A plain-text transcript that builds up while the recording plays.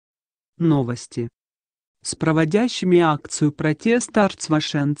Новости. С проводящими акцию протеста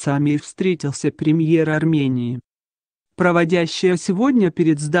арцвашенцами встретился премьер Армении. Проводящие сегодня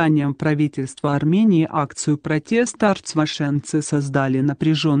перед зданием правительства Армении акцию протеста арцвашенцы создали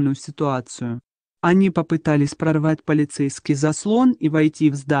напряженную ситуацию. Они попытались прорвать полицейский заслон и войти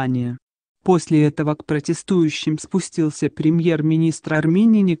в здание. После этого к протестующим спустился премьер-министр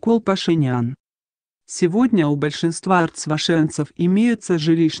Армении Никол Пашинян. Сегодня у большинства арцвашенцев имеются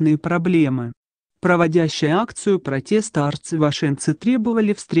жилищные проблемы. Проводящие акцию протеста арцвашенцы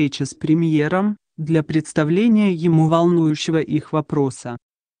требовали встречи с премьером для представления ему волнующего их вопроса.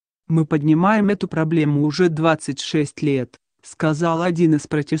 «Мы поднимаем эту проблему уже 26 лет», — сказал один из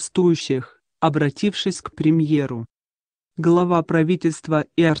протестующих, обратившись к премьеру. Глава правительства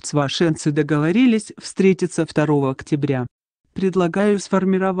и арцвашенцы договорились встретиться 2 октября. «Предлагаю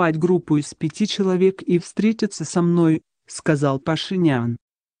сформировать группу из 5 человек и встретиться со мной», — сказал Пашинян.